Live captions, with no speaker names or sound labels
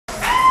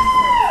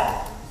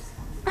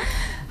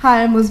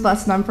Hi, I'm Liz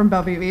Bless, and I'm from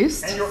Bellevue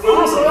East. And you're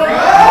awesome!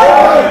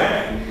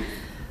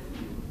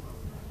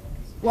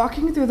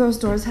 Walking through those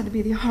doors had to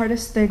be the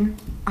hardest thing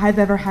I've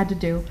ever had to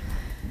do.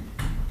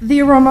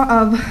 The aroma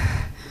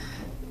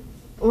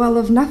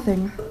of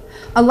nothing.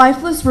 A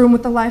lifeless room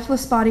with a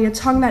lifeless body, a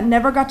tongue that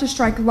never got to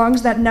strike,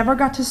 lungs that never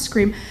got to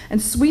scream,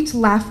 and sweet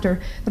laughter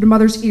that a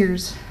mother's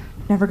ears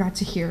never got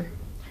to hear.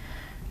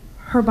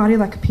 Her body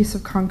like a piece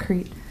of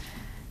concrete,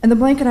 and the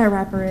blanket I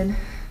wrap her in,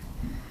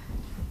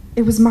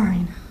 it was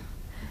mine.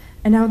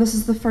 And now this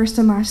is the first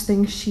and last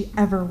thing she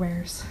ever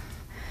wears.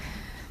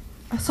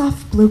 A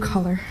soft blue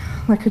color,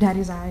 like her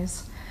daddy's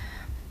eyes.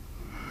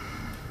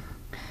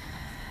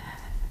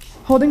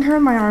 Holding her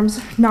in my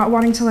arms, not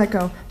wanting to let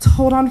go, to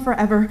hold on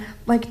forever,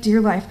 like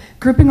dear life,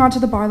 gripping onto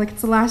the bar like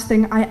it's the last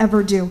thing I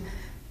ever do.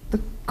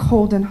 The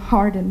cold and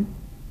hard and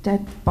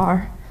dead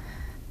bar.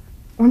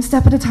 One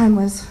step at a time,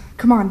 Liz.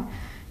 Come on.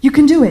 You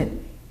can do it.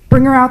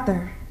 Bring her out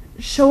there.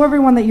 Show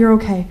everyone that you're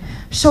okay.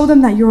 Show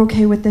them that you're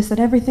okay with this, that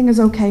everything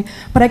is okay.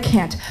 But I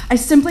can't. I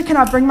simply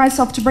cannot bring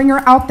myself to bring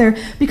her out there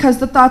because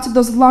the thoughts of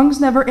those lungs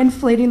never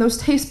inflating, those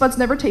taste buds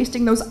never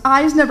tasting, those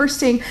eyes never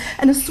seeing,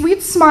 and a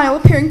sweet smile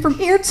appearing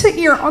from ear to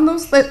ear on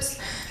those lips,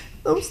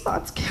 those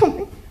thoughts kill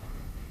me.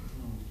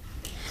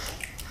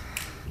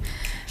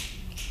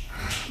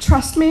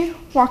 Trust me,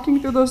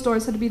 walking through those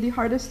doors had to be the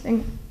hardest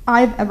thing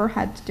I've ever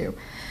had to do.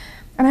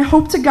 And I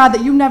hope to God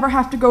that you never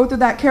have to go through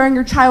that, carrying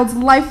your child's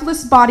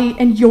lifeless body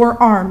in your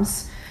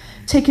arms,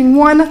 taking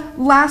one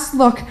last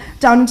look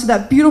down into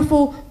that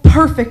beautiful,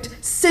 perfect,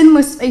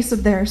 sinless face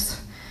of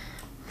theirs.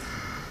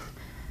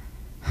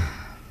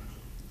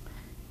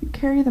 You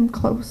carry them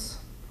close,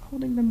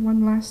 holding them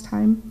one last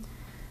time.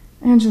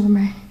 Angela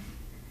May.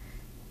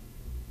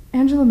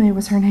 Angela May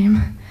was her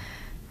name.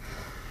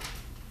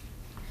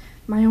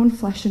 My own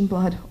flesh and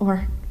blood,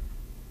 or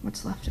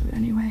what's left of it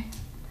anyway.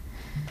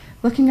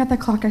 Looking at the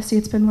clock, I see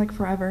it's been like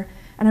forever,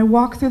 and I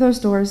walk through those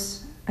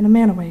doors, and a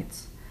man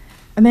awaits.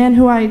 A man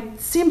who I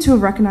seem to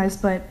have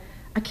recognized, but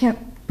I can't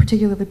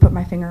particularly put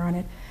my finger on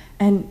it.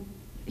 And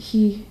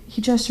he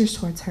gestures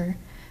towards her,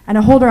 and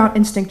I hold her out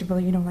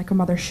instinctively, like a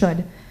mother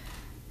should.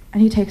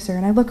 And he takes her,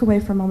 and I look away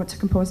for a moment to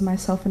compose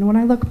myself, and when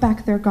I look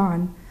back, they're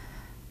gone.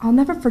 I'll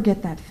never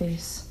forget that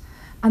face.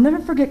 I'll never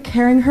forget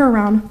carrying her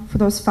around for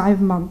those 5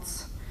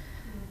 months.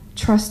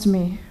 Trust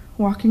me,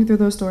 walking through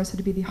those doors had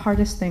to be the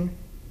hardest thing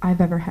I've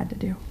ever had to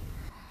do.